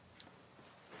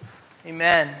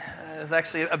Amen. It's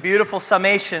actually a beautiful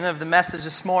summation of the message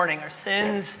this morning. Our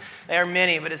sins, they are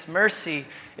many, but His mercy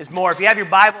is more. If you have your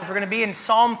Bibles, we're going to be in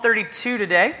Psalm 32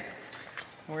 today.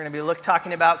 We're going to be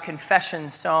talking about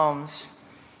confession psalms.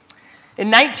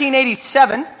 In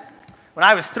 1987, when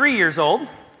I was 3 years old,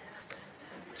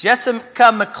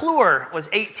 Jessica McClure was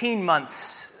 18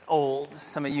 months old.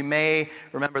 Some of you may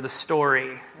remember the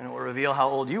story, and it will reveal how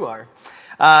old you are.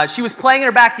 She was playing in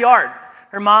her backyard.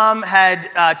 Her mom had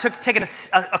taken a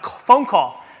phone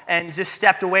call and just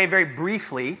stepped away very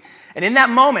briefly. And in that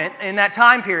moment, in that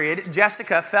time period,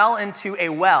 Jessica fell into a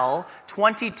well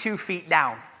 22 feet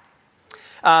down.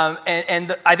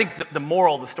 I think the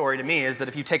moral of the story to me is that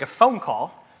if you take a phone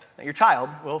call, your child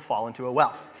will fall into a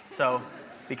well. So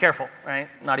be careful, right?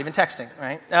 Not even texting,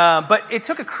 right? But it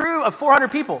took a crew of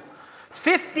 400 people,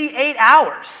 58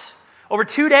 hours, over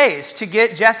 2 days to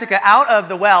get Jessica out of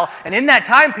the well. And in that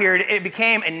time period, it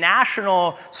became a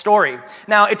national story.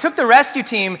 Now, it took the rescue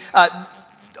team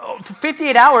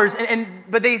 58 hours,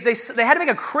 but they had to make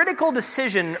a critical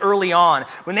decision early on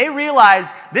when they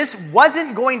realized this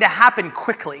wasn't going to happen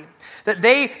quickly. That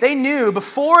they knew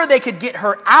before they could get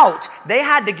her out, they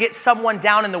had to get someone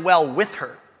down in the well with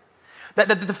her. That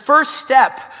the first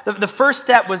step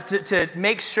was to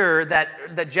make sure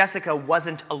that Jessica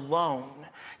wasn't alone.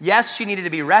 Yes, she needed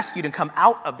to be rescued and come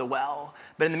out of the well,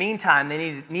 but in the meantime,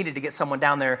 they needed to get someone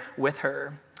down there with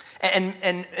her.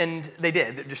 And they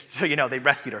did, just so you know, they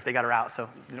rescued her. They got her out, so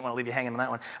I didn't want to leave you hanging on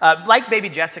that one. Like baby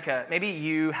Jessica, maybe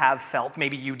you have felt,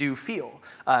 maybe you do feel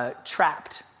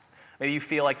trapped. Maybe you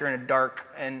feel like you're in a dark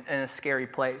and a scary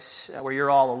place where you're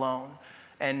all alone.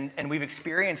 And we've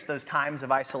experienced those times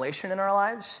of isolation in our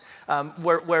lives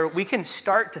where we can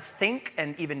start to think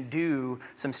and even do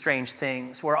some strange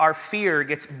things, where our fear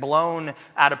gets blown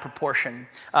out of proportion,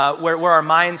 where our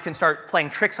minds can start playing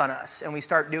tricks on us and we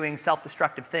start doing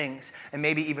self-destructive things and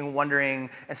maybe even wondering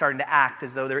and starting to act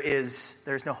as though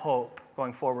there's no hope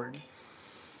going forward.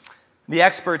 The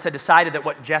experts had decided that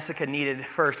what Jessica needed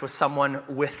first was someone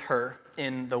with her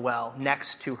in the well,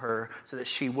 next to her, so that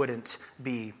she wouldn't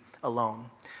be alone.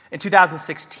 In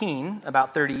 2016,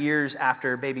 about 30 years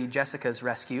after baby Jessica's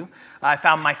rescue, I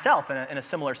found myself in a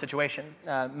similar situation,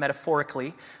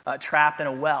 metaphorically trapped in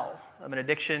a well of an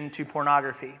addiction to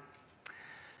pornography.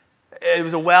 It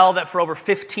was a well that for over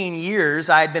 15 years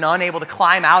I had been unable to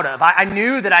climb out of. I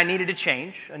knew that I needed a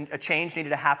change, and a change needed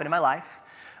to happen in my life,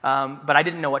 but I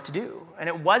didn't know what to do. And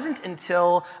it wasn't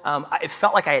until it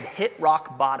felt like I had hit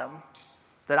rock bottom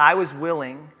that I was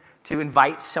willing to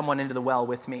invite someone into the well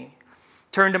with me.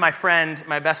 Turned to my friend,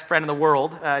 my best friend in the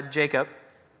world, Jacob.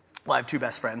 Well, I have two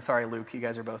best friends. Sorry, Luke. You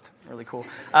guys are both really cool.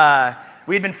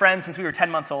 We had been friends since we were 10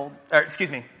 months old.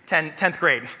 10th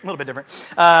grade. A little bit different.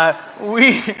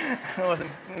 It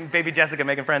wasn't baby Jessica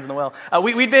making friends in the well.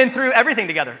 We'd been through everything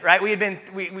together, right? We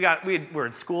were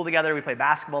in school together. We played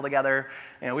basketball together.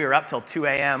 You know, we were up till 2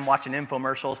 a.m. watching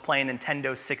infomercials, playing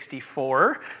Nintendo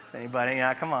 64. Anybody?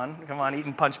 Yeah, come on,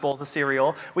 eating punch bowls of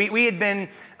cereal. We had been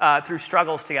through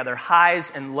struggles together,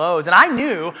 highs and lows. And I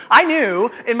knew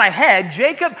in my head,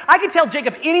 I could tell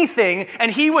Jacob anything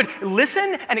and he would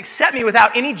listen and accept me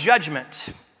without any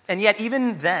judgment. And yet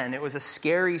even then, it was a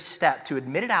scary step to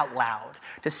admit it out loud,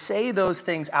 to say those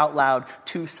things out loud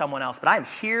to someone else. But I'm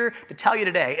here to tell you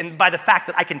today, and by the fact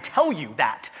that I can tell you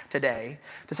that today,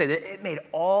 to say that it made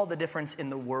all the difference in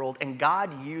the world, and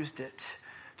God used it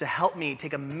to help me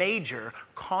take a major,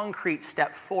 concrete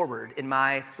step forward in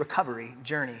my recovery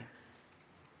journey.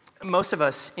 Most of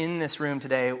us in this room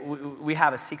today, we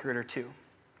have a secret or two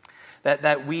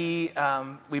that we've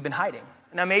been hiding.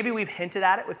 Now, maybe we've hinted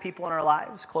at it with people in our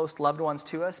lives, close loved ones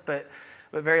to us, but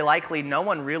very likely no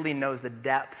one really knows the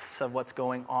depths of what's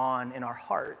going on in our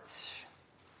hearts.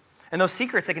 And those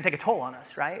secrets, they can take a toll on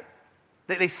us, right?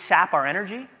 They sap our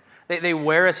energy. They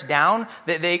wear us down.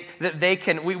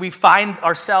 We find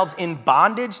ourselves in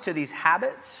bondage to these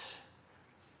habits.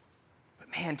 But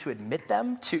man, to admit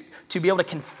them, to be able to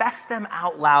confess them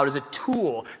out loud is a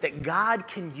tool that God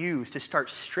can use to start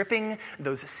stripping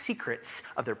those secrets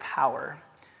of their power.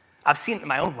 I've seen it in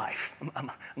my own life.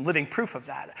 I'm living proof of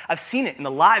that. I've seen it in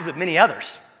the lives of many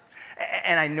others.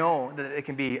 And I know that it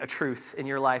can be a truth in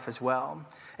your life as well.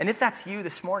 And if that's you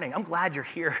this morning, I'm glad you're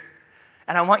here.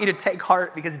 And I want you to take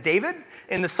heart because David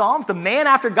in the Psalms, the man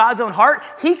after God's own heart,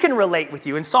 he can relate with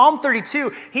you. In Psalm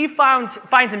 32, he finds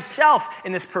himself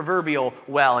in this proverbial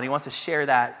well, and he wants to share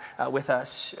that with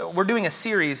us. We're doing a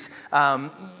series,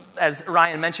 as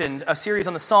Ryan mentioned, a series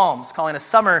on the Psalms, calling a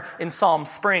Summer in Psalm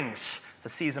Springs. It's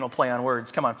a seasonal play on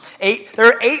words. Come on. There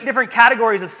are 8 different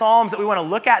categories of Psalms that we want to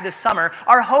look at this summer.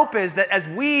 Our hope is that as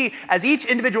each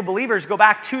individual believers go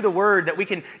back to the Word, that we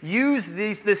can use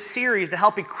this series to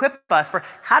help equip us for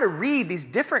how to read these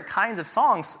different kinds of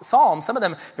Psalms, some of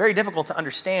them very difficult to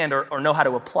understand or know how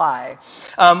to apply.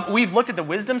 We've looked at the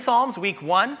Wisdom Psalms week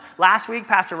 1. Last week,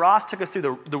 Pastor Ross took us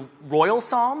through the Royal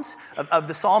Psalms, of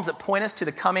the Psalms that point us to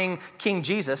the coming King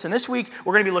Jesus. And this week,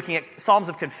 we're going to be looking at Psalms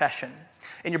of Confession.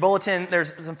 In your bulletin,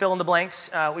 there's some fill in the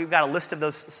blanks. We've got a list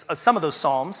of some of those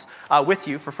Psalms with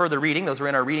you for further reading. Those were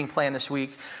in our reading plan this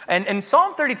week. And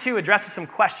Psalm 32 addresses some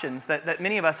questions that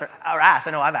many of us are asked.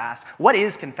 I know I've asked. What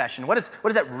is confession? What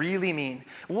does that really mean?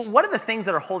 What are the things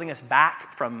that are holding us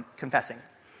back from confessing?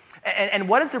 And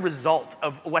what is the result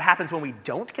of what happens when we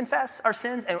don't confess our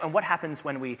sins, and what happens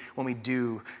when we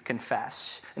do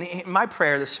confess? And my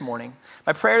prayer this morning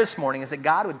is that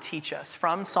God would teach us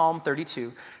from Psalm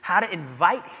 32 how to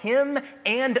invite Him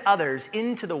and others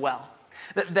into the well,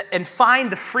 and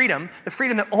find the freedom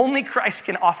that only Christ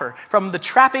can offer from the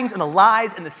trappings and the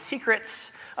lies and the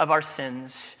secrets of our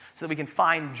sins, so that we can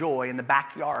find joy in the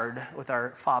backyard with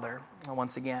our Father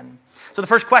once again. So the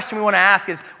first question we want to ask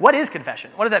is, what is confession?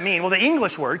 What does that mean? Well, the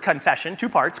English word, confession, 2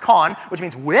 parts, con, which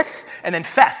means with, and then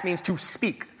fess means to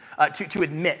speak, to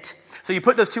admit. So you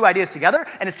put those 2 ideas together,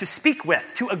 and it's to speak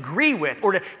with, to agree with,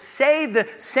 or to say the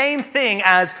same thing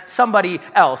as somebody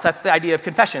else. That's the idea of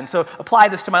confession. So apply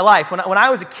this to my life. When I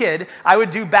was a kid, I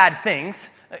would do bad things.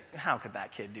 How could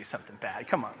that kid do something bad?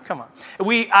 Come on.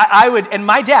 I would, and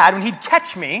my dad, when he'd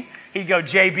catch me, he'd go,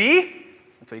 JB,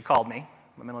 that's what he called me.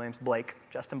 My middle name's Blake,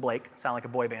 Justin Blake. Sound like a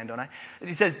boy band, don't I? And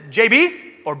he says,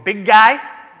 JB, or big guy,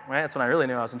 right? That's when I really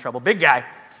knew I was in trouble. Big guy,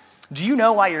 do you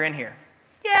know why you're in here?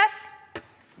 Yes.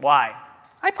 Why?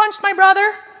 I punched my brother.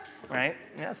 Right?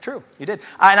 Yeah, that's true. You did.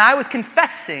 And I was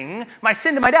confessing my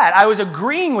sin to my dad. I was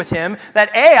agreeing with him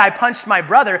that A, I punched my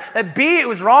brother, that B, it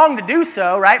was wrong to do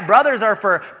so, right? Brothers are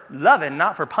for loving,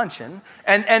 not for punching.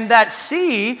 And that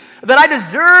C, that I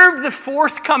deserved the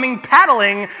forthcoming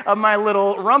paddling of my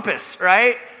little rumpus,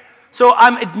 right? So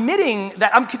I'm admitting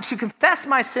that to confess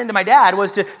my sin to my dad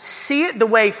was to see it the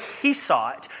way he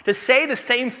saw it, to say the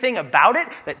same thing about it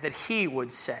that he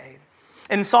would say.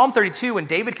 In Psalm 32, when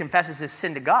David confesses his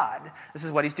sin to God, this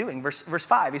is what he's doing. Verse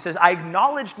 5, he says, I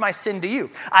acknowledged my sin to you.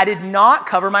 I did not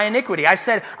cover my iniquity. I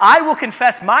said, I will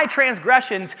confess my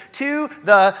transgressions to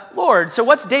the Lord. So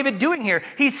what's David doing here?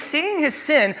 He's seeing his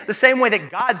sin the same way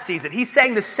that God sees it. He's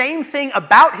saying the same thing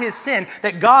about his sin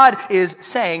that God is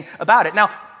saying about it. Now,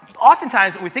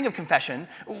 oftentimes when we think of confession,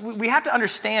 we have to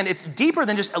understand it's deeper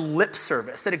than just a lip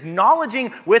service, that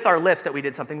acknowledging with our lips that we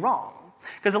did something wrong.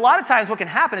 Because a lot of times what can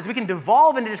happen is we can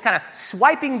devolve into just kind of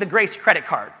swiping the grace credit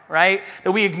card, right?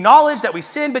 That we acknowledge that we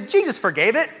sinned, but Jesus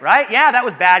forgave it, right? Yeah, that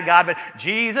was bad, God, but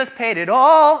Jesus paid it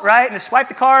all, right? And just swipe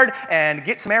the card and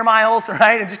get some air miles,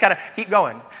 right? And just kind of keep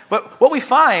going. But what we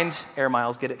find, air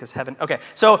miles, get it, because heaven, okay.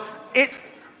 So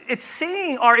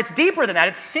it's deeper than that.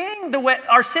 It's seeing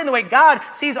our sin the way God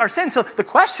sees our sin. So the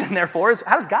question, therefore, is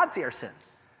how does God see our sin?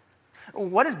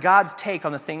 What is God's take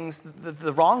on the things,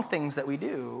 the wrong things that we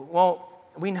do? Well,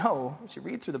 we know, as you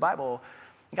read through the Bible,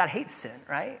 God hates sin,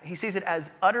 right? He sees it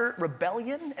as utter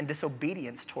rebellion and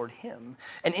disobedience toward Him.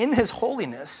 And in His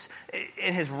holiness,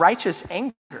 in His righteous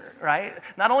anger, right?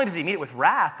 Not only does He meet it with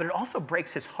wrath, but it also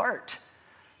breaks His heart.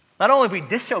 Not only have we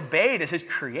disobeyed as His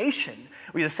creation,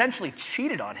 we've essentially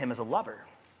cheated on Him as a lover.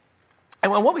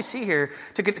 And what we see here,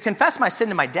 to confess my sin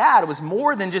to my dad was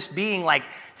more than just being like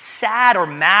sad or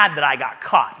mad that I got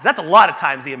caught. That's a lot of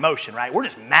times the emotion, right? We're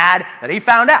just mad that he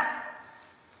found out.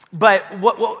 But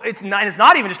it's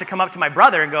not even just to come up to my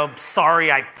brother and go,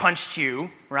 sorry, I punched you,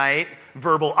 right?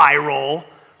 Verbal eye roll.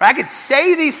 Right? I could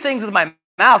say these things with my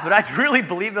mouth, but I really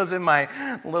believe those in my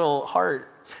little heart.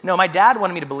 No, my dad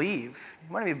wanted me to believe.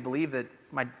 He wanted me to believe that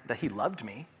he loved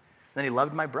me, and that he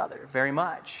loved my brother very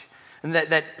much. And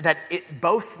that it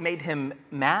both made him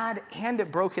mad and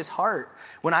it broke his heart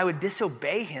when I would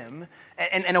disobey him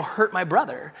and hurt my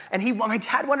brother. And my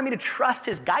dad wanted me to trust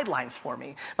his guidelines for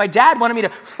me. My dad wanted me to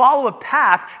follow a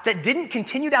path that didn't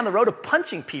continue down the road of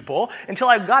punching people until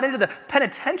I got into the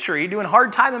penitentiary doing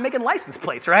hard time and making license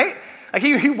plates, right? Like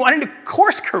he wanted to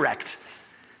course correct.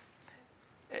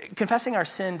 Confessing our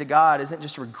sin to God isn't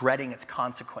just regretting its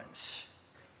consequence.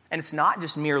 And it's not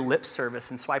just mere lip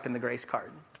service and swiping the grace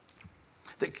card.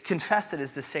 To confess it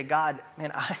is to say, God,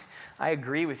 man, I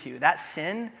agree with you. That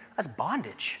sin, that's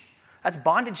bondage. That's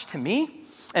bondage to me,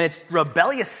 and it's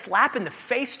rebellious slap in the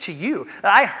face to you.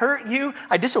 That I hurt you,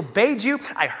 I disobeyed you,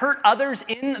 I hurt others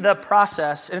in the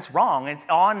process, and it's wrong, and it's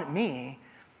on me,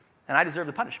 and I deserve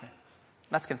the punishment.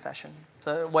 That's confession.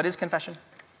 So what is confession?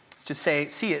 to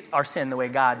see our sin the way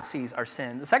God sees our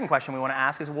sin. The second question we want to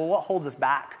ask is, well, what holds us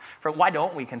back? Why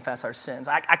don't we confess our sins?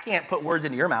 I can't put words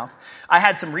into your mouth. I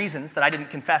had some reasons that I didn't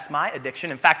confess my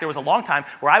addiction. In fact, there was a long time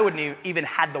where I wouldn't even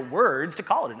had the words to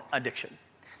call it an addiction.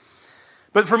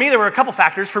 But for me, there were a couple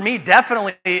factors. For me,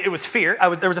 definitely, it was fear.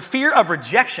 There was a fear of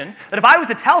rejection, that if I was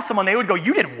to tell someone, they would go,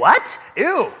 "You did what?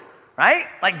 Ew," right?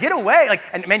 Like, get away.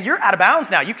 And man, you're out of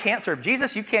bounds now. You can't serve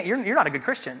Jesus. You're not a good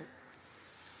Christian.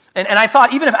 And I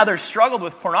thought, even if others struggled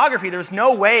with pornography, there was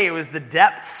no way it was the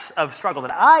depths of struggle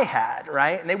that I had,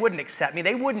 right? And they wouldn't accept me.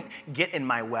 They wouldn't get in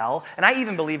my well. And I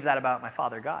even believed that about my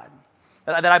Father God.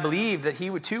 That I believed that he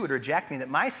would reject me, that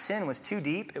my sin was too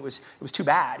deep, it was too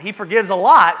bad. He forgives a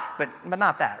lot, but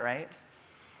not that, right?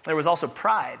 There was also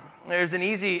pride. There's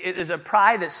a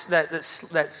pride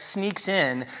that sneaks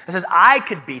in that says, I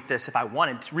could beat this if I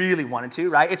really wanted to,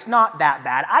 right? It's not that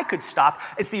bad. I could stop.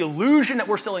 It's the illusion that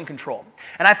we're still in control.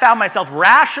 And I found myself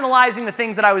rationalizing the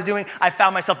things that I was doing. I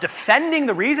found myself defending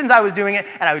the reasons I was doing it,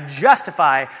 and I would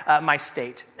justify my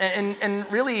state. And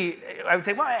really, I would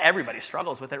say, well, everybody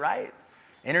struggles with it, right?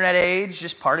 Internet age,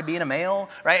 just part of being a male,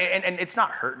 right? And it's not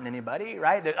hurting anybody,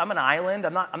 right? I'm an island.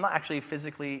 I'm not actually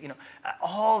physically,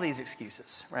 all these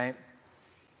excuses, right?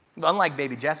 But unlike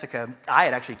baby Jessica, I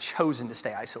had actually chosen to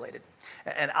stay isolated.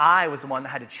 And I was the one that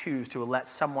had to choose to let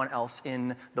someone else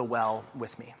in the well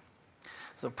with me.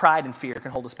 So pride and fear can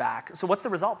hold us back. So what's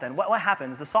the result then? What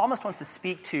happens? The psalmist wants to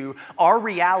speak to our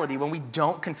reality when we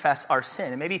don't confess our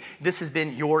sin. And maybe this has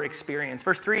been your experience.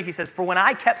 Verse 3, he says, "For when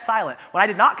I kept silent, when I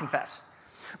did not confess,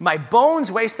 my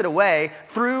bones wasted away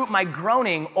through my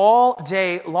groaning all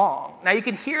day long." Now, you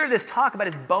can hear this talk about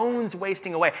his bones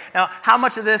wasting away. Now, how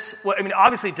much of this,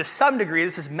 obviously, to some degree,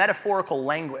 this is metaphorical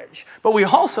language. But we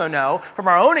also know from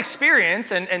our own experience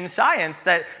and science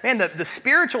that, man, the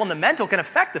spiritual and the mental can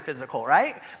affect the physical,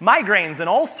 right? Migraines and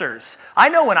ulcers. I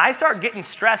know when I start getting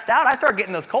stressed out, I start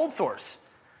getting those cold sores.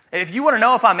 If you want to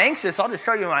know if I'm anxious, I'll just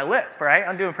show you my lip, right?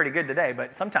 I'm doing pretty good today,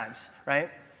 but sometimes, right?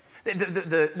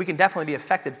 We can definitely be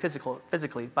affected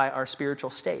physically by our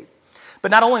spiritual state. But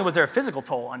not only was there a physical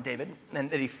toll on David, and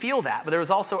did he feel that, but there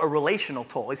was also a relational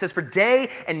toll. He says, "For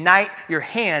day and night your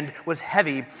hand was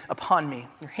heavy upon me."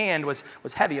 Your hand was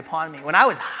heavy upon me. When I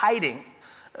was hiding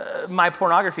my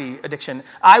pornography addiction,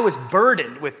 I was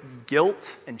burdened with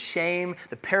guilt and shame,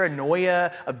 the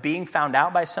paranoia of being found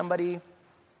out by somebody.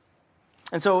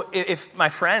 And so if my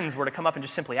friends were to come up and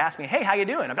just simply ask me, "Hey, how you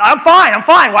doing?" I'm fine.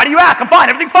 Why do you ask? I'm fine.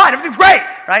 Everything's fine. Everything's great,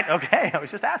 right? Okay, I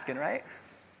was just asking, right?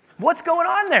 What's going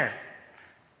on there?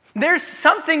 There's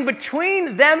something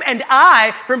between them and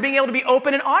I from being able to be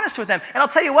open and honest with them. And I'll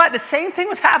tell you what, the same thing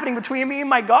was happening between me and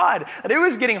my God. That it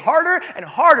was getting harder and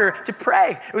harder to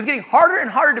pray. It was getting harder and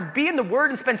harder to be in the Word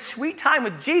and spend sweet time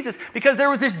with Jesus because there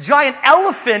was this giant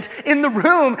elephant in the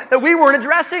room that we weren't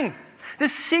addressing.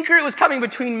 This secret was coming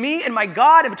between me and my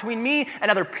God and between me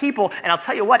and other people. And I'll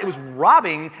tell you what, it was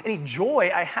robbing any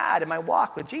joy I had in my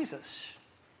walk with Jesus.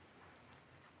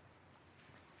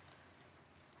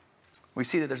 We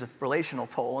see that there's a relational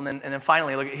toll. And then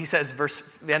finally, look, he says,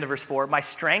 the end of verse 4, "My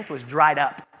strength was dried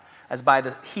up as by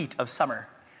the heat of summer."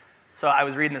 So I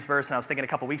was reading this verse, and I was thinking a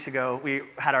couple weeks ago, we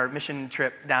had our mission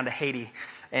trip down to Haiti.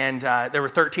 And there were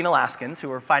 13 Alaskans who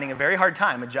were finding a very hard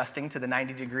time adjusting to the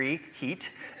 90-degree heat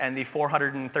and the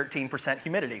 413%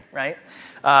 humidity, right?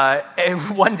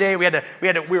 And one day we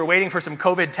were waiting for some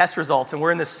COVID test results, and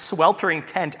we're in this sweltering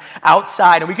tent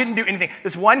outside, and we couldn't do anything.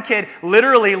 This one kid,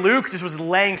 literally, Luke, just was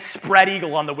laying spread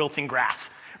eagle on the wilting grass,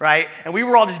 right? And we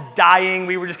were all just dying.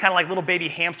 We were just kind of like little baby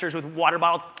hamsters with water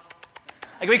bottles.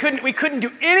 Like we couldn't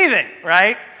do anything,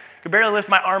 right? Could barely lift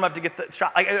my arm up to get the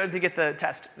shot, to get the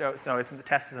test. No, the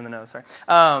test is in the nose. Sorry.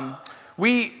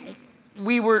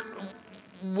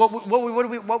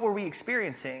 What were we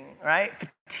experiencing? Right,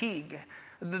 fatigue,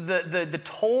 the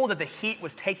toll that the heat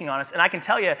was taking on us. And I can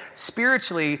tell you,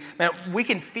 spiritually, man, we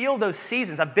can feel those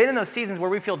seasons. I've been in those seasons where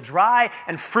we feel dry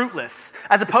and fruitless,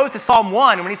 as opposed to Psalm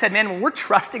 1 when he said, "Man, when we're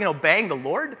trusting and obeying the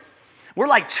Lord, we're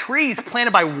like trees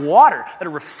planted by water that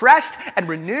are refreshed and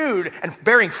renewed and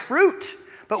bearing fruit."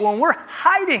 But when we're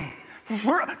hiding,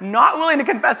 we're not willing to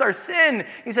confess our sin,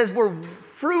 he says we're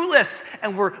fruitless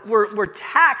and we're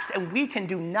taxed and we can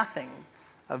do nothing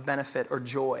of benefit or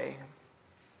joy.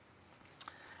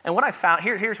 And what I found,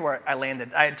 here's where I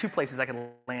landed. I had two places I could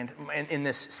land in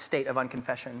this state of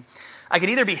unconfession. I could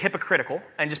either be hypocritical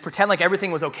and just pretend like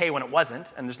everything was okay when it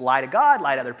wasn't and just lie to God,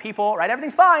 lie to other people, right?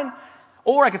 Everything's fine.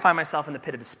 Or I could find myself in the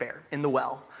pit of despair, in the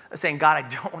well, saying, "God, I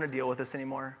don't want to deal with this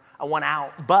anymore. I want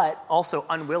out," but also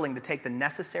unwilling to take the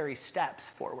necessary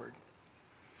steps forward.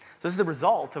 So this is the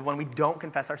result of when we don't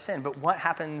confess our sin. But what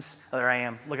happens? Oh, there I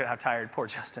am. Look at how tired. Poor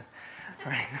Justin.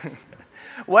 right?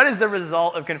 What is the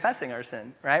result of confessing our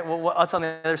sin, right? Well, what's on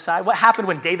the other side? What happened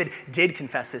when David did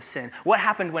confess his sin? What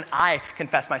happened when I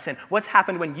confessed my sin? What's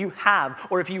happened when you have,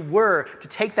 or if you were to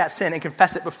take that sin and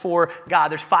confess it before God?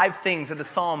 There's 5 things that the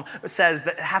psalm says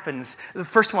that happens. The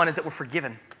first one is that we're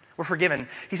forgiven. We're forgiven.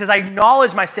 He says, I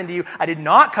acknowledge my sin to you. I did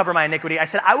not cover my iniquity. I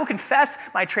said, I will confess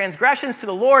my transgressions to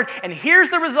the Lord. And here's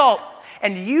the result.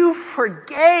 And you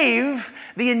forgave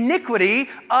the iniquity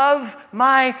of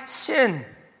my sin.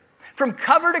 From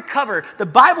cover to cover, the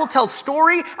Bible tells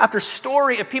story after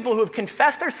story of people who have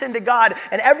confessed their sin to God.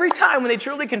 And every time when they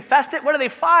truly confessed it, what do they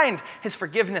find? His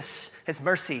forgiveness, his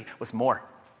mercy was more.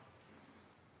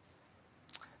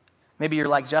 Maybe you're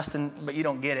like Justin, but you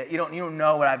don't get it. You don't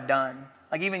know what I've done.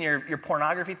 Like even your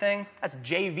pornography thing, that's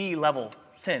JV level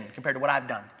sin compared to what I've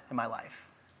done in my life.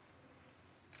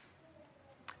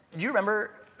 Do you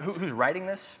remember who's writing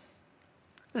this?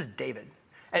 This is David.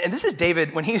 And this is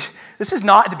David this is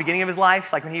not at the beginning of his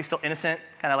life, like when he was still innocent,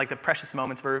 kind of like the Precious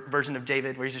Moments version of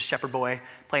David, where he's just shepherd boy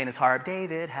playing his harp.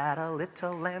 David had a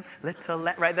little lamb,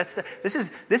 right? This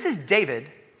is David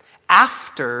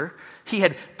after he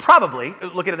had probably,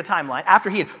 looking at the timeline, after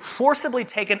he had forcibly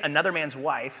taken another man's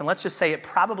wife, and let's just say it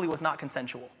probably was not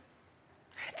consensual.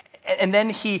 And then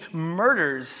he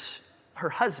murders her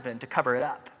husband to cover it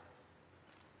up.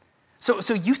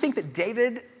 So you think that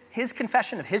David, his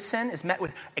confession of his sin is met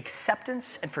with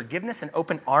acceptance and forgiveness and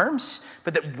open arms,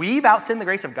 but that we've outsinned the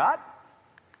grace of God?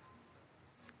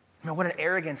 I mean, what an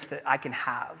arrogance that I can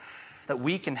have, that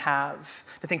we can have,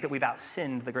 to think that we've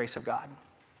outsinned the grace of God.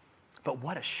 But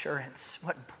what assurance,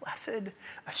 what blessed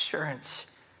assurance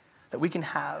that we can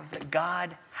have that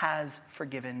God has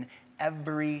forgiven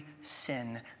every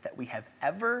sin that we have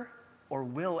ever or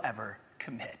will ever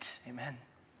commit. Amen.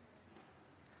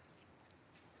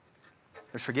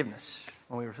 There's forgiveness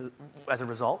as a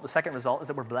result. The second result is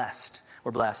that we're blessed.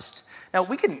 We're blessed. Now,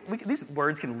 these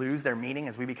words can lose their meaning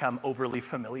as we become overly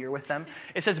familiar with them.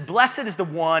 It says, blessed is the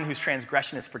one whose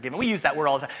transgression is forgiven. We use that word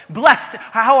all the time. Blessed.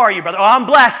 How are you, brother? Oh, I'm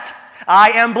blessed.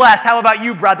 I am blessed. How about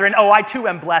you, brethren? Oh, I too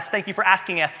am blessed. Thank you for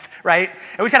asking it, right?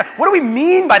 And we what do we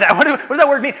mean by that? What does that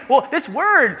word mean? Well, this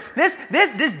word,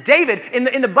 this David,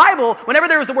 in the Bible, whenever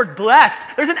there was the word blessed,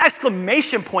 there's an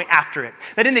exclamation point after it.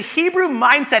 That in the Hebrew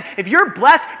mindset, if you're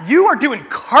blessed, you are doing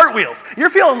cartwheels. You're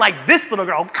feeling like this little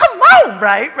girl. Come on,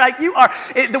 right? Right? You are.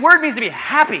 The word means to be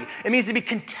happy. It means to be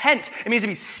content. It means to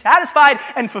be satisfied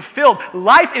and fulfilled.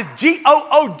 Life is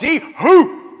G-O-O-D,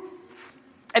 who?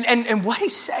 And what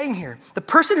he's saying here, the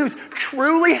person who's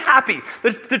truly happy,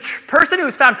 the person who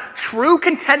has found true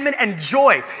contentment and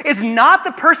joy is not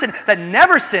the person that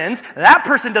never sins. That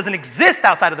person doesn't exist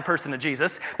outside of the person of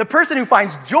Jesus. The person who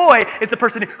finds joy is the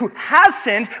person who has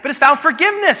sinned but has found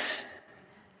forgiveness.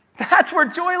 That's where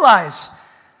joy lies.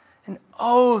 And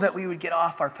oh, that we would get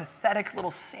off our pathetic little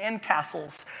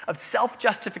sandcastles of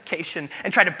self-justification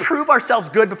and try to prove ourselves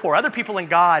good before other people and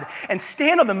God and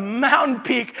stand on the mountain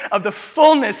peak of the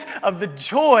fullness of the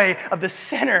joy of the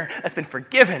sinner that's been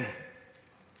forgiven.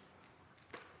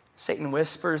 Satan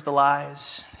whispers the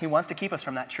lies. He wants to keep us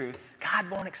from that truth.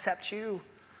 God won't accept you.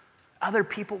 Other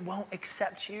people won't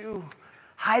accept you.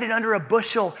 Hide it under a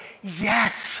bushel.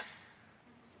 Yes.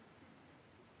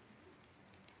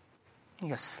 You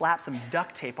gotta slap some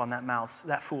duct tape on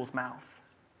that fool's mouth,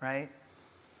 right?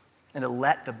 And to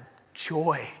let the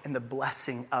joy and the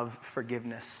blessing of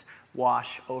forgiveness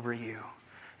wash over you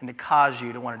and to cause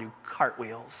you to want to do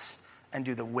cartwheels and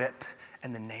do the whip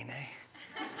and the nay-nay.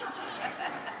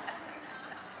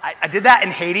 I did that in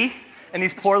Haiti, and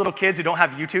these poor little kids who don't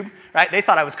have YouTube, right? They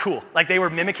thought I was cool. Like they were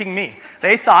mimicking me.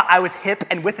 They thought I was hip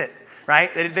and with it,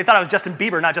 right? They thought I was Justin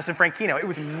Bieber, not Justin Franchino. It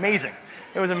was amazing.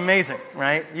 It was amazing,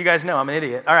 right? You guys know I'm an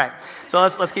idiot. All right, so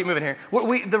let's keep moving here.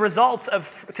 The results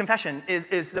of confession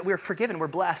is that we're forgiven, we're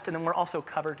blessed, and then we're also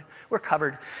covered. We're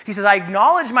covered. He says, I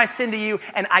acknowledge my sin to you,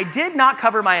 and I did not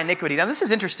cover my iniquity. Now, this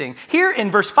is interesting. Here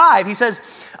in verse 5, he says,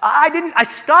 I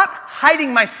stopped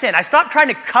hiding my sin. I stopped trying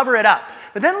to cover it up.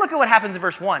 But then look at what happens in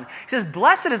verse 1. He says,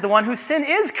 blessed is the one whose sin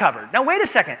is covered. Now, wait a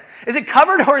second. Is it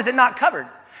covered or is it not covered?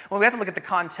 Well, we have to look at the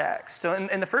context. So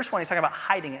in the first one, he's talking about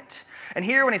hiding it. And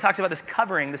here, when he talks about this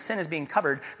covering, the sin is being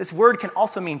covered, this word can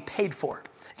also mean paid for.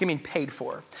 It can mean paid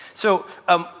for. So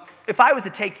if I was to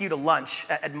take you to lunch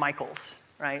at Michael's,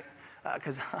 right,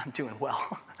 because I'm doing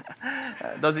well.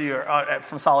 Those of you who are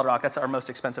from Solid Rock, that's our most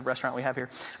expensive restaurant we have here,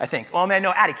 I think. Well,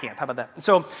 no, Addie Camp. How about that?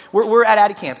 So we're at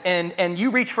Addie Camp, and you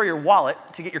reach for your wallet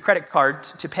to get your credit card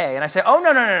to pay. And I say, oh,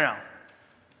 no.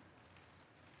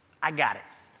 I got it.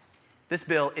 This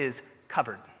bill is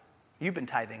covered. You've been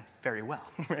tithing very well.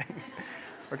 Right?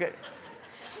 Okay.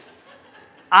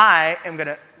 I am going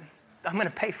to to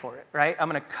pay for it, right? I'm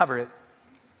going to cover it.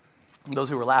 Those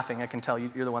who were laughing, I can tell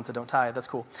you're the ones that don't tithe. That's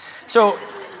cool. So,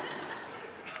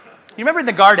 you remember in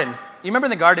the garden?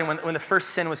 When the first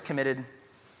sin was committed?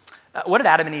 What did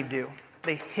Adam and Eve do?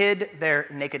 They hid their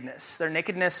nakedness. Their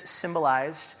nakedness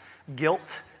symbolized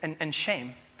guilt and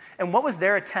shame. And what was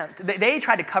their attempt? They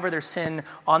tried to cover their sin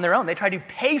on their own. They tried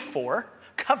to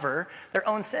cover their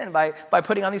own sin by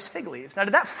putting on these fig leaves. Now,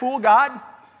 did that fool God?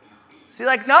 So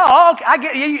you're like, no, okay, I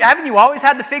get you. Haven't you always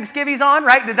had the fig skivvies on,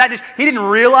 right? He didn't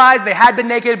realize they had been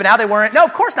naked, but now they weren't? No,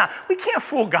 of course not. We can't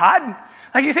fool God.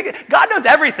 Like, you think God knows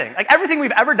everything, like everything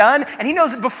we've ever done, and he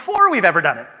knows it before we've ever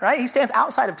done it, right? He stands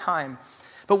outside of time.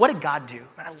 But what did God do?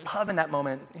 And I love in that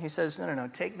moment, he says, no,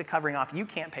 take the covering off. You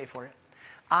can't pay for it.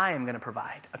 I am going to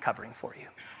provide a covering for you.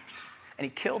 And he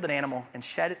killed an animal and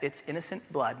shed its innocent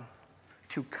blood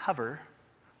to cover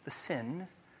the sin,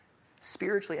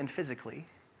 spiritually and physically,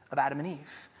 of Adam and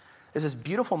Eve. There's this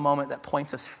beautiful moment that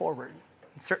points us forward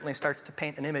and certainly starts to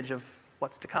paint an image of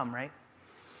what's to come, right?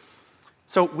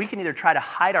 So we can either try to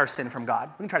hide our sin from God,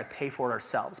 we can try to pay for it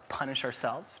ourselves, punish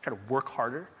ourselves, try to work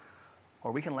harder,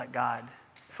 or we can let God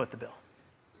foot the bill,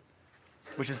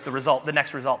 which is the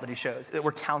next result that he shows, that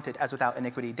we're counted as without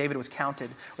iniquity. David was counted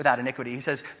without iniquity. He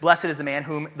says, blessed is the man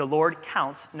whom the Lord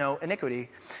counts no iniquity.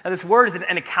 Now this word is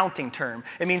an accounting term.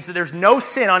 It means that there's no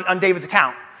sin on David's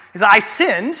account. He said, I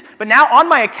sinned, but now on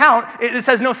my account, it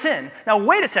says no sin. Now,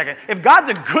 wait a second. If God's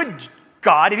a good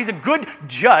God, if he's a good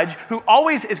judge who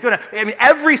always is going to,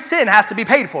 every sin has to be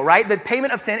paid for, right? The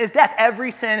payment of sin is death.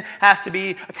 Every sin has to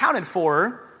be accounted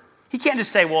for. He can't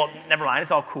just say, well, never mind,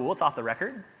 it's all cool, it's off the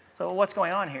record. So what's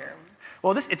going on here?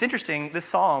 Well, it's interesting. This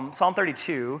Psalm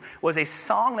 32, was a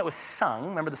song that was sung.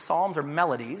 Remember, the Psalms are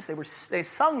melodies. They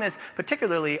sung this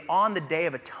particularly on the Day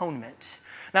of Atonement.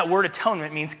 That word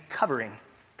atonement means covering,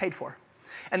 paid for.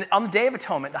 And on the Day of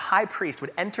Atonement, the high priest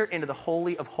would enter into the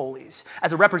Holy of Holies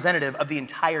as a representative of the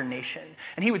entire nation.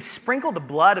 And he would sprinkle the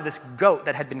blood of this goat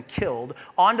that had been killed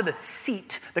onto the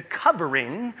seat, the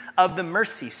covering of the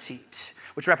mercy seat,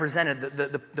 which represented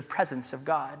the presence of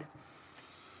God.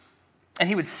 And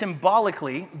he would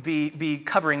symbolically be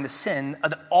covering the sin,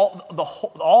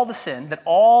 all the sin that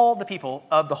all the people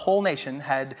of the whole nation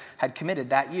had committed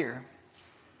that year.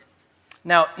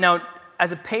 Now,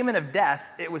 as a payment of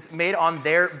death, it was made on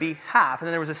their behalf. And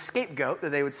then there was a scapegoat that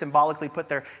they would symbolically put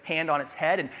their hand on its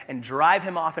head and drive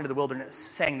him off into the wilderness,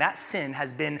 saying that sin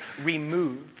has been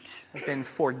removed, has been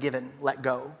forgiven, let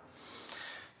go.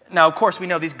 Now, of course, we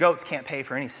know these goats can't pay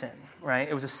for any sin, right?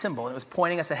 It was a symbol. It was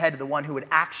pointing us ahead to the one who would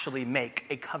actually make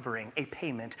a covering, a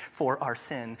payment for our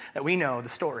sin. That we know the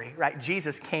story, right?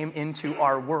 Jesus came into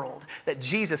our world. That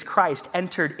Jesus Christ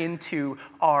entered into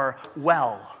our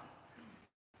well.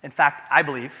 In fact, I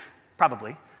believe,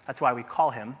 probably, that's why we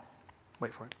call him,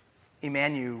 wait for it,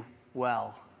 Emmanuel.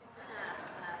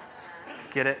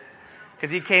 Get it?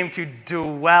 Because he came to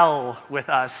dwell with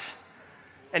us.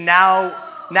 And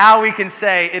now we can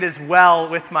say, it is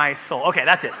well with my soul. Okay,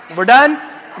 that's it. We're done.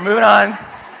 We're moving on.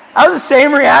 That was the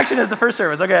same reaction as the first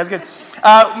service. Okay, that's good.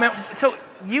 So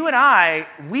you and I,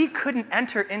 we couldn't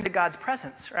enter into God's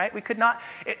presence, right? We could not,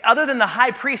 other than the high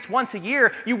priest once a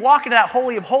year, you walk into that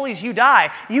Holy of Holies, you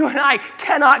die. You and I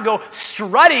cannot go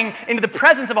strutting into the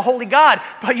presence of a holy God.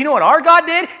 But you know what our God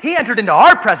did? He entered into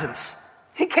our presence.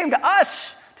 He came to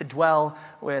us to dwell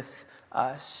with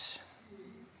us.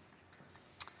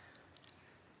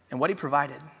 And what he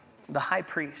provided, the high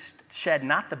priest shed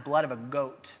not the blood of a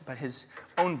goat, but his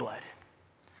own blood.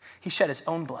 He shed his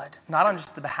own blood, not on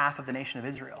just the behalf of the nation of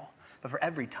Israel, but for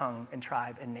every tongue and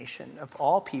tribe and nation of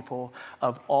all people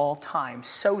of all time,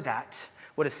 so that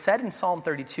what is said in Psalm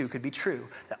 32 could be true,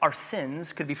 that our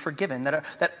sins could be forgiven,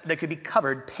 that could be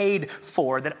covered, paid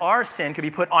for, that our sin could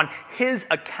be put on his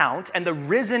account, and the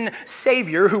risen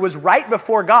Savior who was right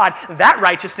before God, that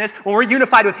righteousness, when we're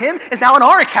unified with him, is now on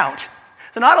our account.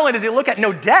 So not only does he look at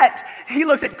no debt, he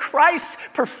looks at Christ's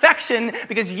perfection,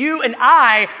 because you and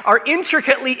I are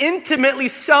intimately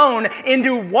sewn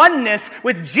into oneness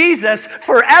with Jesus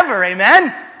forever.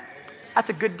 Amen? That's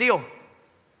a good deal.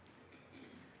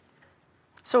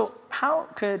 So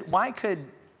why could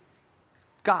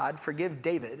God forgive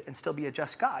David and still be a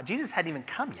just God? Jesus hadn't even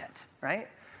come yet, right?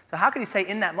 So how could he say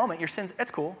in that moment, your sins,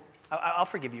 it's cool. I'll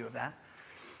forgive you of that.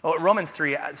 Well, Romans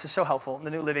 3, this is so helpful. The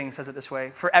New Living says it this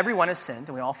way. For everyone has sinned,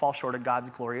 and we all fall short of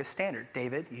God's glorious standard.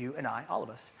 David, you and I, all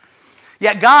of us.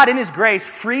 Yet God, in his grace,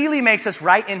 freely makes us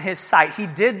right in his sight. He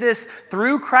did this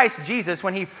through Christ Jesus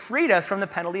when he freed us from the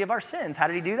penalty of our sins. How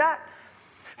did he do that?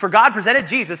 For God presented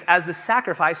Jesus as the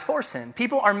sacrifice for sin.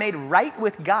 People are made right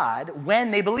with God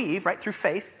when they believe, right, through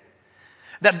faith,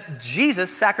 that Jesus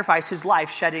sacrificed his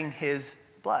life shedding his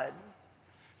blood.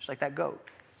 just like that goat.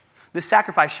 This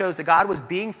sacrifice shows that God was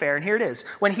being fair, and here it is.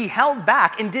 When he held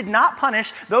back and did not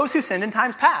punish those who sinned in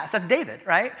times past. That's David,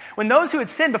 right? When those who had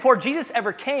sinned before Jesus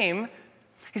ever came,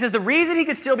 he says the reason he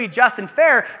could still be just and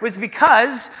fair was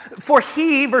because, for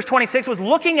he, verse 26, was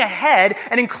looking ahead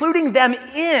and including them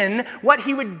in what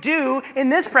he would do in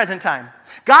this present time.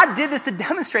 God did this to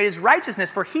demonstrate his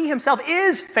righteousness, for he himself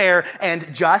is fair and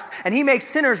just, and he makes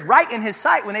sinners right in his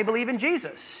sight when they believe in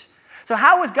Jesus. So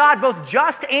how was God both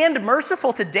just and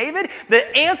merciful to David?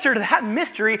 The answer to that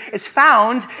mystery is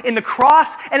found in the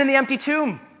cross and in the empty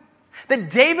tomb. That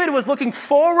David was looking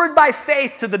forward by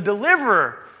faith to the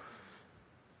deliverer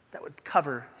that would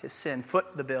cover his sin, foot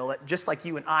the bill, just like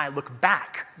you and I look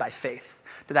back by faith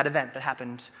to that event that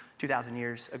happened 2,000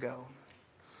 years ago.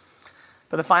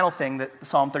 But the final thing that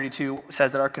Psalm 32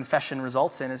 says that our confession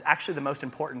results in is actually the most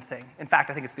important thing. In fact,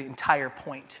 I think it's the entire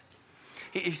point.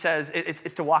 He says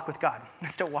it's to walk with God.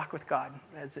 It's to walk with God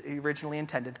as he originally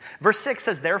intended. Verse 6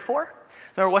 says, therefore.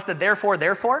 So what's the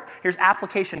therefore? Here's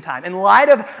application time. In light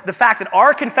of the fact that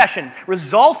our confession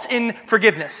results in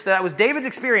forgiveness, that was David's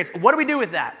experience, what do we do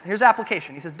with that? Here's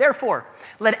application. He says, therefore,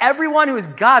 let everyone who is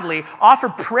godly offer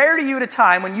prayer to you at a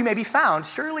time when you may be found.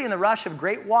 Surely in the rush of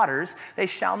great waters, they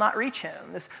shall not reach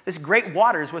him. This great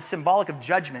waters was symbolic of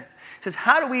judgment. He says,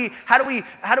 how do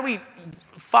we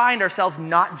find ourselves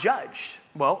not judged?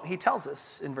 Well, he tells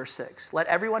us in verse 6, let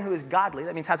everyone who is godly,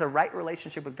 that means has a right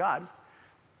relationship with God,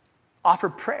 offer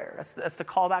prayer. That's the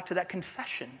callback to that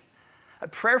confession, a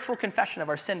prayerful confession of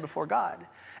our sin before God.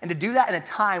 And to do that in a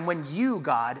time when you,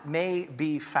 God, may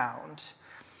be found.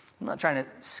 I'm not trying to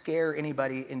scare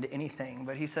anybody into anything,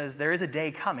 but he says there is a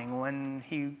day coming when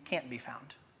he can't be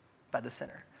found by the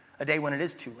sinner, a day when it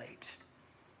is too late,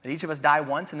 that each of us die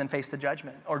once and then face the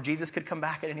judgment, or Jesus could come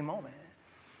back at any moment.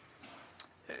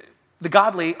 The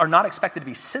godly are not expected to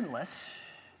be sinless,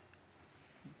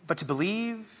 but to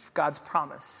believe God's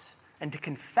promise and to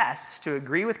confess, to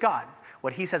agree with God,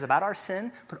 what he says about our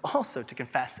sin, but also to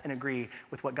confess and agree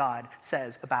with what God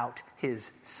says about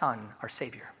his Son, our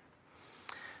Savior.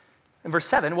 In verse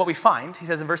 7, what we find, he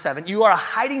says in verse 7, you are a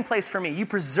hiding place for me. You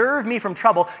preserve me from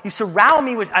trouble. You surround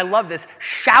me with, I love this,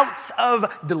 shouts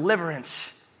of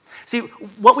deliverance. See,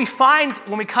 what we find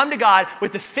when we come to God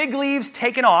with the fig leaves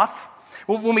taken off,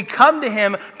 when we come to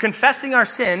him confessing our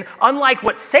sin, unlike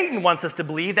what Satan wants us to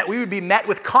believe, that we would be met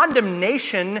with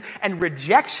condemnation and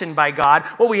rejection by God,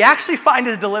 what we actually find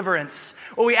is deliverance.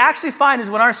 What we actually find is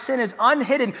when our sin is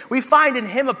unhidden, we find in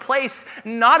him a place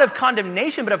not of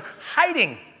condemnation, but of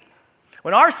hiding.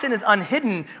 When our sin is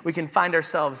unhidden, we can find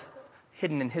ourselves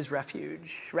hidden in his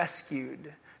refuge,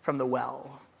 rescued from the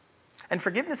well. And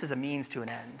forgiveness is a means to an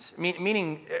end,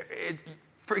 meaning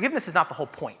forgiveness is not the whole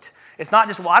point. It's not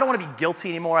just, well, I don't want to be guilty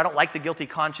anymore. I don't like the guilty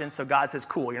conscience, so God says,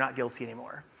 cool, you're not guilty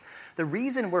anymore. The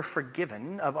reason we're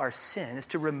forgiven of our sin is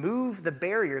to remove the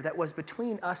barrier that was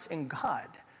between us and God.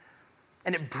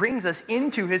 And it brings us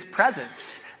into his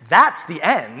presence. That's the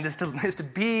end, is to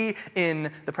be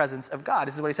in the presence of God.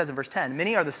 This is what he says in verse 10.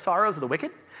 Many are the sorrows of the wicked,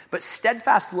 but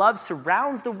steadfast love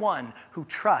surrounds the one who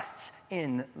trusts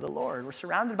in the Lord. We're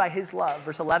surrounded by his love.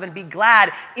 Verse 11, be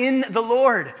glad in the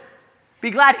Lord. Be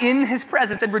glad in his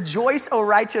presence and rejoice, O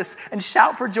righteous, and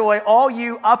shout for joy, all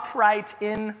you upright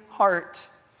in heart.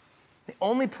 The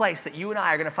only place that you and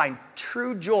I are going to find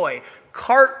true joy,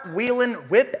 cartwheeling,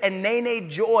 whip and nay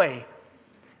joy,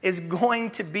 is going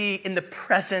to be in the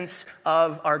presence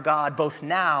of our God, both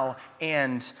now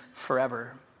and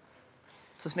forever.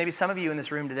 So maybe some of you in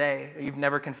this room today, you've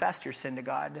never confessed your sin to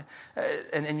God,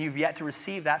 and you've yet to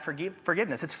receive that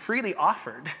forgiveness. It's freely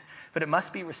offered, but it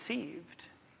must be received.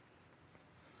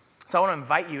 So I want to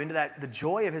invite you into the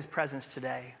joy of his presence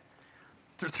today.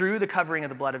 Through the covering of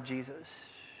the blood of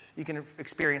Jesus, you can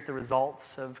experience the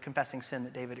results of confessing sin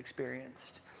that David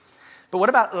experienced. But what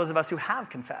about those of us who have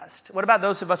confessed? What about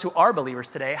those of us who are believers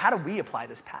today? How do we apply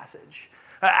this passage?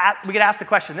 We could ask the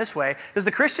question this way: does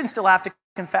the Christian still have to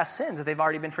confess sins if they've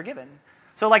already been forgiven?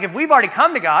 So like if we've already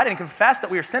come to God and confessed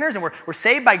that we are sinners and we're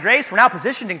saved by grace, we're now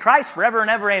positioned in Christ forever and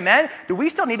ever, amen, do we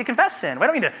still need to confess sin?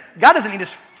 God doesn't need to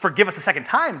forgive us a second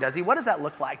time, does he? What does that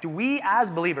look like? Do we as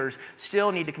believers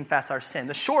still need to confess our sin?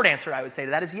 The short answer I would say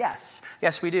to that is yes.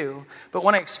 Yes, we do. But I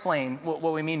want to explain what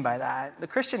we mean by that. The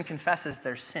Christian confesses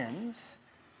their sins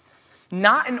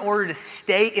not in order to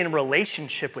stay in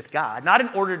relationship with God, not in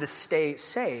order to stay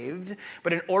saved,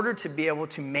 but in order to be able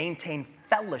to maintain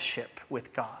fellowship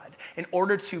with God, in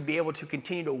order to be able to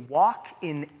continue to walk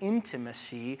in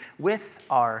intimacy with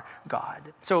our God.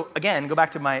 So again, go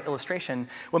back to my illustration.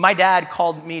 When my dad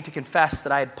called me to confess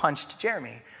that I had punched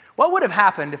Jeremy, what would have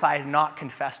happened if I had not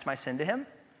confessed my sin to him?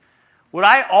 Would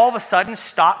I all of a sudden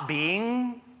stop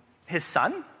being his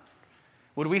son?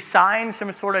 Would we sign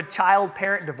some sort of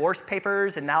child-parent divorce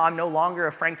papers and now I'm no longer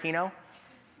a Franchino?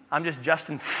 I'm just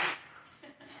Justin,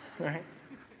 right?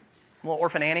 I'm a little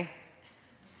orphan Annie.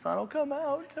 Son will come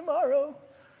out tomorrow.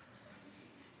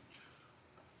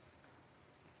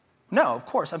 No, of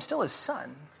course, I'm still his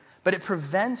son. But it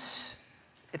prevents,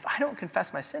 if I don't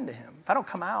confess my sin to him, if I don't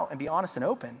come out and be honest and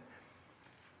open,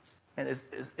 and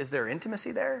is there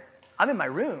intimacy there? I'm in my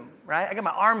room, right? I got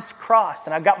my arms crossed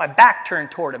and I've got my back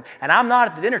turned toward him, and I'm not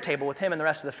at the dinner table with him and the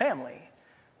rest of the family.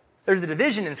 There's a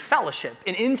division in fellowship,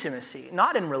 in intimacy,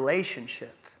 not in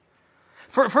relationship.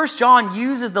 First John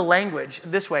uses the language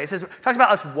this way. It talks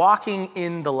about us walking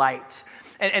in the light.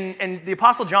 And the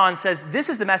Apostle John says, this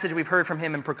is the message we've heard from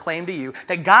him and proclaimed to you,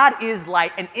 that God is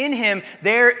light, and in him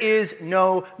there is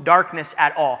no darkness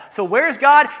at all. So where's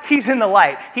God? He's in the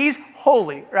light. He's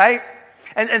holy, right?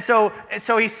 And so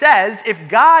he says, if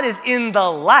God is in the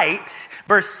light,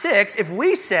 verse 6, if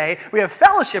we say we have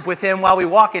fellowship with him while we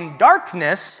walk in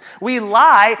darkness, we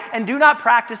lie and do not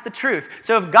practice the truth.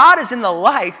 So if God is in the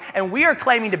light and we are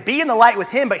claiming to be in the light with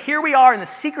him, but here we are in the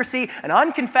secrecy and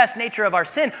unconfessed nature of our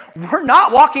sin, we're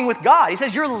not walking with God. He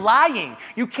says, you're lying.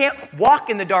 You can't walk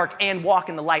in the dark and walk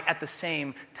in the light at the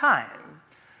same time.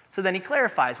 So then he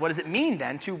clarifies, what does it mean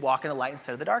then to walk in the light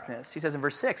instead of the darkness? He says in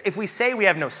verse 6, if we say we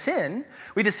have no sin,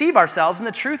 we deceive ourselves and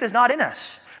the truth is not in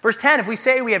us. Verse 10, if we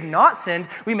say we have not sinned,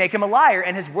 we make him a liar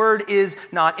and his word is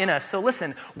not in us. So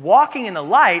listen, walking in the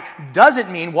light doesn't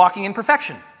mean walking in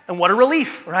perfection. And what a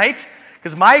relief, right?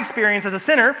 Because my experience as a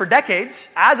sinner for decades,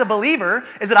 as a believer,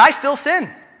 is that I still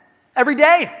sin every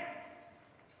day.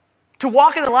 To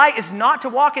walk in the light is not to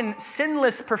walk in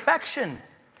sinless perfection.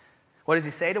 What does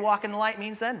he say to walk in the light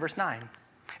means then? Verse 9,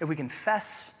 if we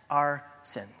confess our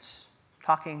sins,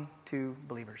 talking to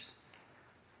believers,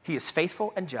 he is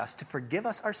faithful and just to forgive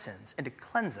us our sins and to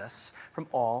cleanse us from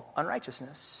all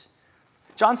unrighteousness.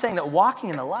 John's saying that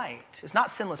walking in the light is not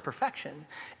sinless perfection.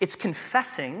 It's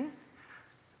confessing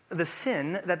the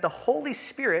sin that the Holy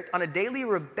Spirit, on a daily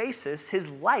basis, his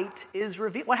light is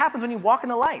revealed. What happens when you walk in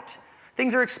the light?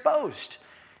 Things are exposed.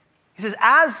 He says,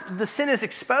 as the sin is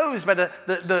exposed by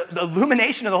the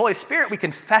illumination of the Holy Spirit, we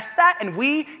confess that and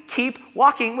we keep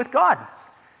walking with God.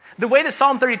 The way that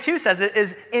Psalm 32 says it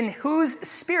is, in whose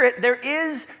spirit there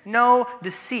is no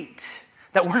deceit.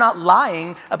 That we're not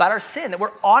lying about our sin, that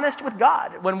we're honest with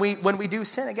God when we do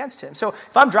sin against him. So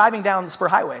if I'm driving down the Spur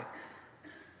Highway,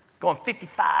 going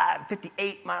 55,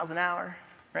 58 miles an hour,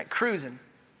 right, cruising,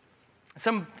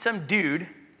 some dude,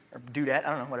 or dudette, I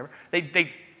don't know, whatever,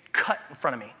 they cut in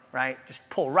front of me, right? Just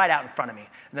pull right out in front of me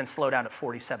and then slow down to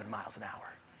 47 miles an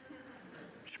hour.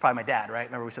 Which is probably my dad, right?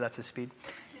 Remember we said that's his speed?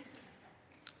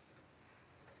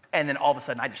 And then all of a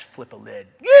sudden I just flip a lid.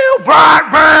 You,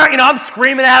 I'm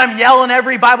screaming at him, yelling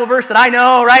every Bible verse that I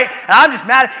know, right? And I'm just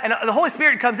mad. And the Holy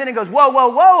Spirit comes in and goes, whoa, whoa,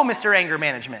 whoa, Mr. Anger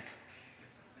Management.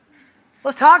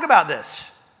 Let's talk about this.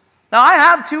 Now I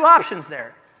have two options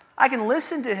there. I can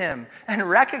listen to him and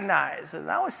recognize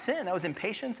that was sin. That was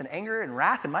impatience and anger and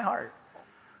wrath in my heart.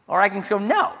 Or I can go,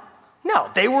 no,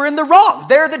 they were in the wrong.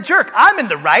 They're the jerk. I'm in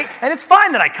the right, and it's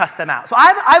fine that I cussed them out. So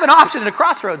I have an option at a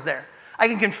crossroads there. I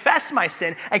can confess my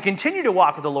sin and continue to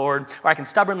walk with the Lord, or I can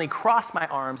stubbornly cross my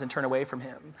arms and turn away from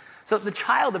him. So the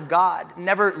child of God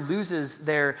never loses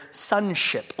their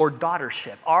sonship or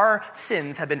daughtership. Our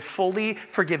sins have been fully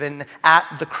forgiven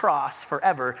at the cross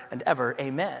forever and ever.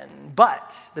 Amen.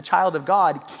 But the child of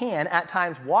God can at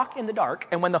times walk in the dark,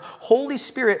 and when the Holy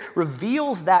Spirit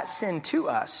reveals that sin to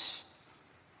us,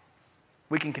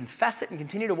 we can confess it and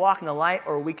continue to walk in the light,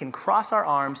 or we can cross our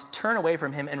arms, turn away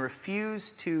from him, and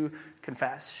refuse to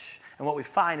confess. And what we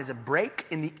find is a break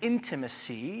in the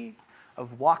intimacy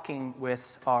of walking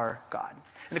with our God.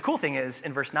 And the cool thing is,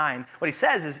 in verse 9, what he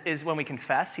says is when we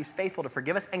confess, he's faithful to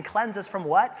forgive us and cleanse us from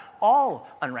what? All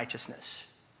unrighteousness.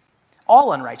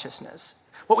 All unrighteousness.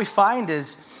 What we find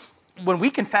is when we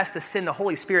confess the sin the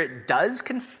Holy Spirit does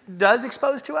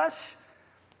expose to us,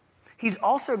 He's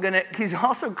also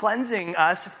cleansing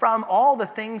us from all the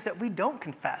things that we don't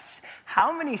confess.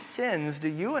 How many sins do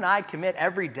you and I commit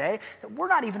every day that we're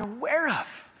not even aware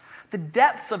of? The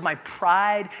depths of my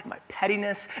pride, my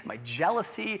pettiness, my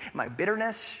jealousy, my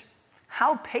bitterness.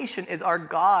 How patient is our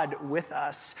God with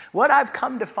us? What I've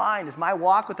come to find is my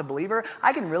walk with the believer,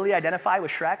 I can really identify with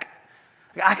Shrek.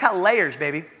 I got layers,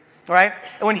 baby. All right?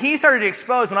 And when he started to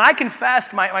expose, when I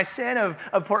confessed my sin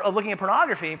of looking at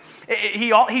pornography,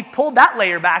 he pulled that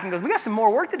layer back and goes, we got some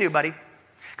more work to do, buddy.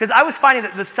 Because I was finding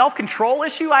that the self-control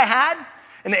issue I had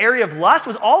in the area of lust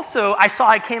was also, I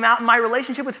saw it came out in my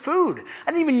relationship with food.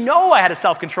 I didn't even know I had a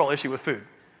self-control issue with food.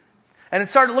 And it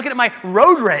started looking at my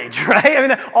road rage, right? I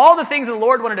mean, all the things the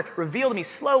Lord wanted to reveal to me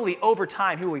slowly over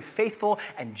time. He will be faithful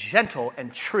and gentle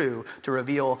and true to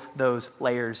reveal those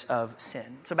layers of sin.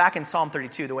 So back in Psalm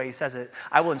 32, the way he says it,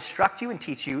 I will instruct you and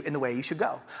teach you in the way you should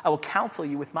go. I will counsel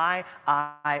you with my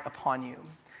eye upon you.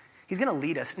 He's going to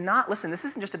lead us. Listen, this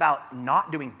isn't just about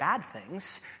not doing bad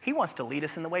things. He wants to lead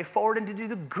us in the way forward and to do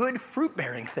the good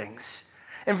fruit-bearing things.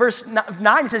 In verse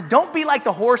 9, it says, don't be like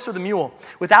the horse or the mule,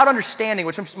 without understanding,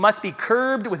 which must be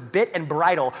curbed with bit and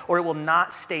bridle, or it will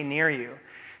not stay near you. It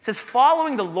says,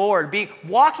 following the Lord,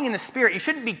 walking in the Spirit, you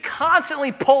shouldn't be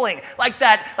constantly pulling like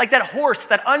that horse,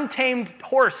 that untamed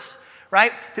horse,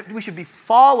 right? We should be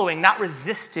following, not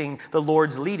resisting the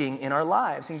Lord's leading in our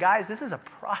lives. And guys, this is a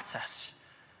process.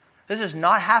 This does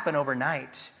not happen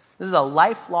overnight. This is a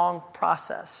lifelong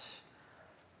process.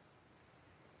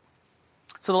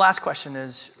 So the last question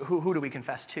is, who do we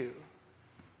confess to?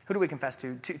 Who do we confess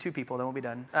to? Two people, then we'll be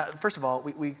done. First of all,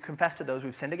 we confess to those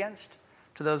we've sinned against.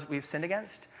 To those we've sinned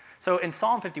against. So in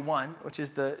Psalm 51, which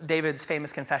is David's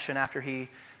famous confession after he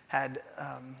had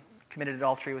committed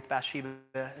adultery with Bathsheba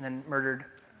and then murdered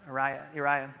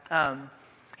Uriah,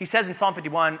 he says in Psalm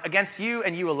 51, against you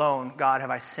and you alone, God,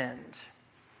 have I sinned.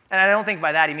 And I don't think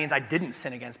by that he means I didn't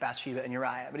sin against Bathsheba and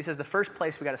Uriah. But he says the first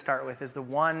place we got to start with is the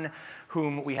one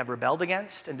whom we have rebelled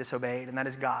against and disobeyed, and that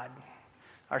is God.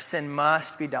 Our sin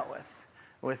must be dealt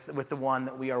with the one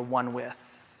that we are one with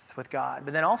God.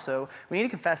 But then also, we need to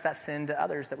confess that sin to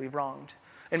others that we've wronged.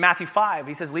 In Matthew 5,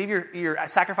 he says, leave your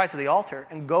sacrifice at the altar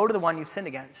and go to the one you've sinned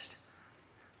against.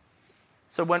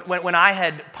 So when I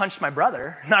had punched my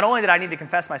brother, not only did I need to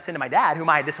confess my sin to my dad, whom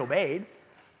I had disobeyed,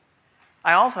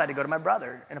 I also had to go to my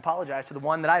brother and apologize to the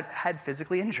one that I had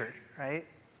physically injured, right?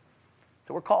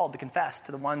 So we're called to confess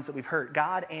to the ones that we've hurt,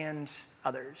 God and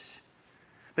others.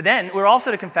 But then we're also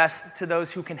to confess to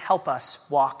those who can help us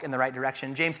walk in the right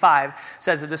direction. James 5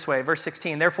 says it this way, verse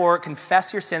 16, therefore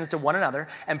confess your sins to one another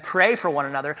and pray for one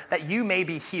another that you may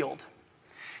be healed.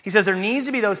 He says there needs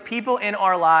to be those people in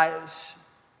our lives,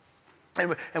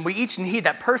 and we each need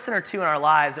that person or two in our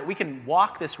lives that we can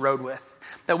walk this road with,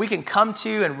 that we can come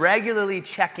to and regularly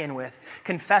check in with,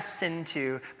 confess sin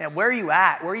to. Man, where are you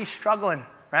at? Where are you struggling?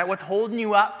 Right? What's holding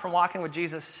you up from walking with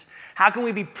Jesus? How can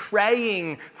we be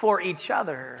praying for each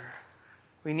other?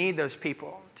 We need those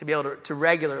people to be able to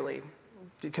regularly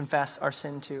confess our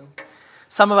sin to.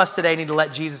 Some of us today need to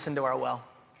let Jesus into our well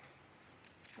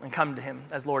and come to him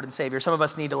as Lord and Savior. Some of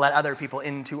us need to let other people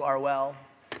into our well.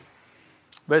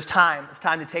 But it's time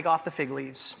to take off the fig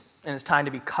leaves, and it's time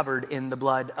to be covered in the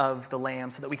blood of the Lamb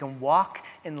so that we can walk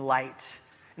in light,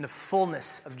 in the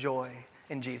fullness of joy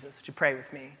in Jesus. Would you pray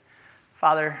with me?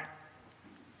 Father,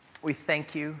 we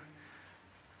thank you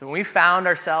that when we found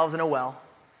ourselves in a well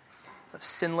of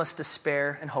sinless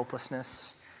despair and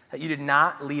hopelessness, that you did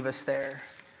not leave us there,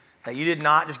 that you did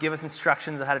not just give us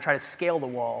instructions on how to try to scale the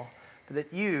wall, but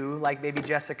that you, like baby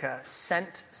Jessica,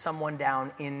 sent someone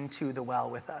down into the well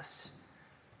with us.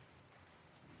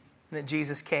 And that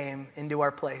Jesus came into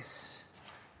our place,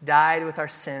 died with our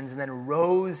sins, and then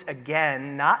rose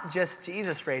again, not just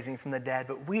Jesus raising from the dead,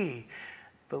 but we,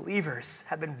 believers,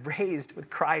 have been raised with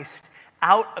Christ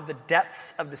out of the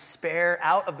depths of despair,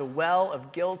 out of the well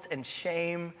of guilt and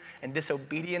shame and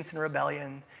disobedience and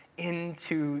rebellion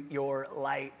into your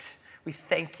light. We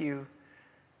thank you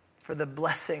for the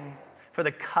blessing, for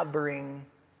the covering,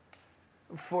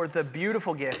 for the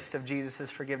beautiful gift of Jesus'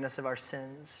 forgiveness of our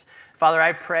sins. Father,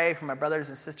 I pray for my brothers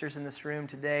and sisters in this room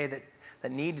today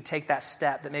that need to take that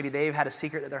step, that maybe they've had a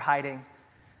secret that they're hiding,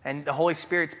 and the Holy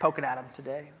Spirit's poking at them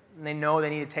today, and they know they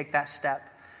need to take that step.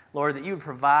 Lord, that you would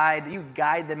provide, that you would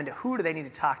guide them into who do they need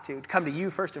to talk to come to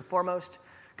you first and foremost,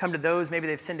 come to those maybe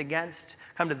they've sinned against,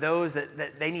 come to those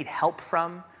that they need help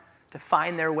from to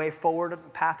find their way forward, a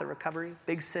path of recovery,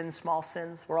 big sins, small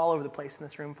sins. We're all over the place in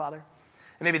this room, Father.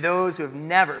 And maybe those who have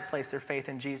never placed their faith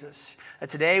in Jesus, that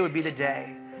today would be the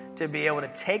day to be able to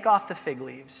take off the fig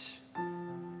leaves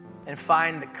and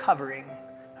find the covering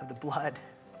of the blood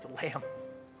of the Lamb.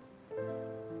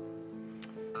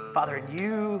 Father, in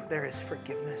you there is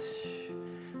forgiveness.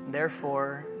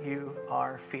 Therefore, you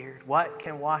are feared. What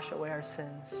can wash away our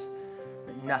sins?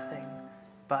 Nothing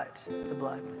but the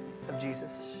blood of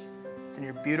Jesus. It's in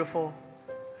your beautiful,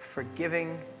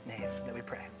 forgiving name that we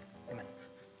pray.